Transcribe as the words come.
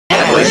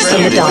Everest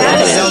and the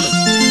Dodos.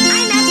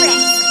 I'm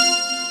Everest.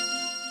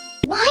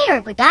 Why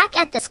are we back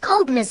at this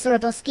cold,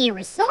 miserable ski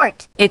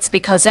resort? It's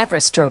because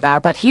Everest drove our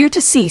butt here to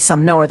see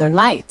some northern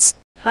lights.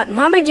 But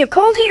Mom, it's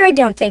cold here. I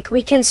don't think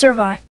we can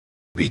survive.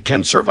 We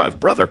can survive,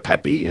 Brother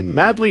Pepè, and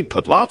Madly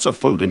put lots of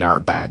food in our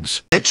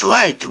bags. That's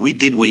right, we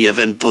did. We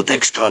even put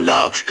extra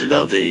large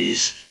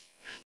gloves.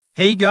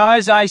 Hey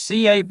guys, I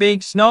see a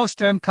big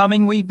snowstorm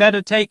coming. We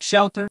better take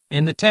shelter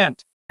in the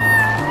tent.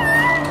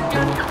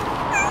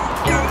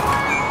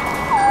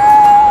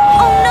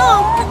 Oh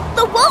no!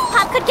 The wolf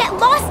pup could get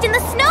lost in the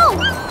snow!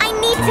 I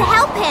need to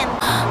help him!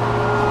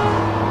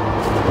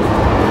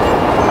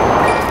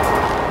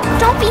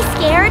 Don't be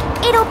scared.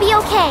 It'll be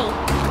okay.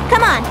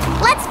 Come on,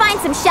 let's find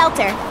some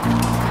shelter.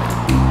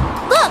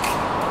 Look!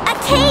 A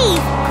cave!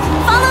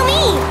 Follow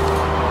me!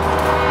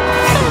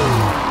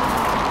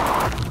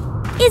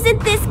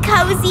 Isn't this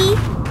cozy?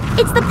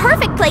 It's the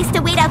perfect place to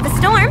wait out the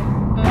storm.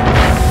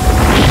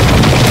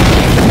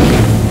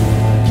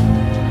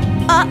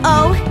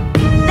 Uh-oh.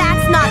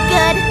 That's not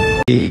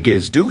good.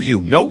 Giz, do you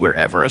know where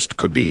Everest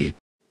could be?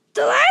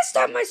 The last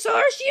time I saw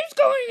her, she was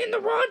going in the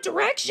wrong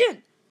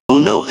direction. Oh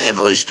no,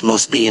 Everest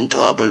must be in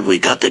trouble. We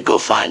got to go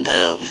find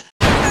her.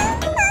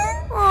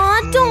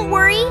 Aw, don't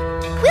worry.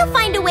 We'll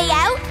find a way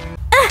out.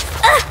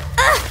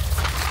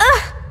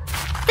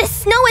 The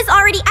snow is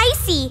already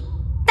icy.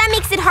 That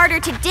makes it harder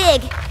to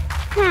dig.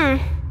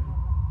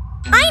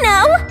 I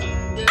know!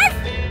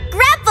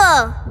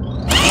 Grapple!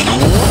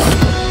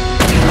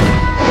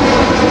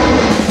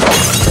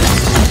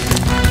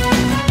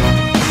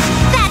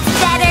 That's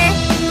better.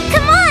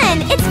 Come on,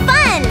 it's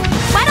fun.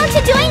 Why don't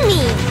you join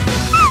me?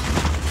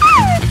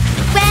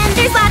 When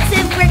there's lots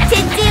of work to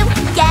do,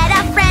 get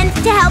a friend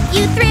to help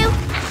you through.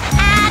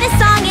 Add a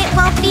song, it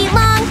won't be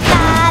long.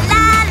 La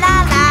la la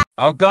la.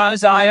 Oh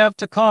guys, I have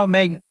to call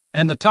Megan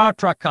and the tow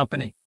truck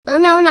company. Oh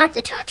no, not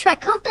the tow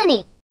truck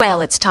company.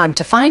 Well, it's time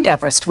to find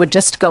Everest. We'll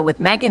just go with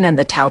Megan and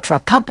the tow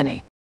truck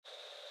company.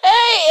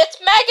 Hey, it's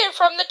Megan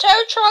from the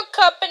tow truck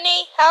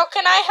company. How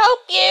can I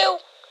help you?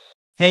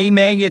 Hey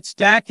Meg, it's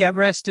Dak.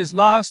 Everest is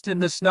lost in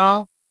the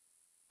snow.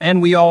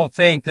 And we all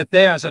think that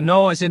there's a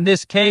noise in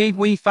this cave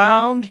we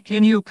found.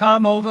 Can you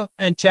come over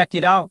and check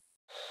it out?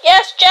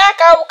 Yes, Jack,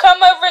 I will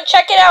come over and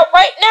check it out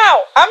right now.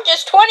 I'm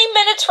just 20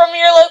 minutes from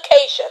your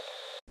location.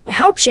 I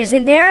hope she's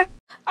in there.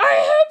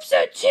 I hope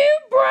so too,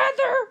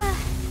 brother.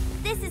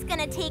 This is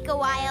gonna take a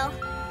while.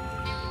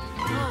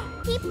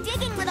 Keep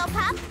digging, little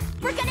pup.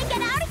 We're gonna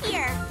get out of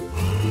here.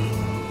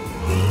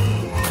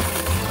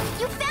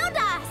 You found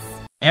us.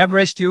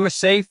 Everest, you are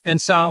safe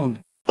and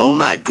sound. Oh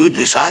my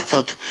goodness, I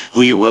thought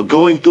we were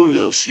going to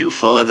lose you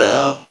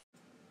further.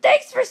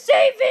 Thanks for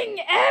saving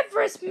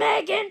Everest,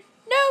 Megan.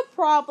 No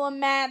problem,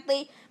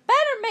 Madly.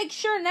 Better make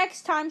sure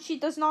next time she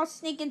does not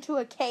sneak into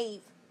a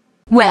cave.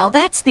 Well,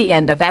 that's the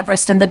end of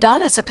Everest and the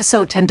Dodos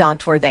episode 10.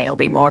 Don't worry, there'll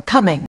be more coming.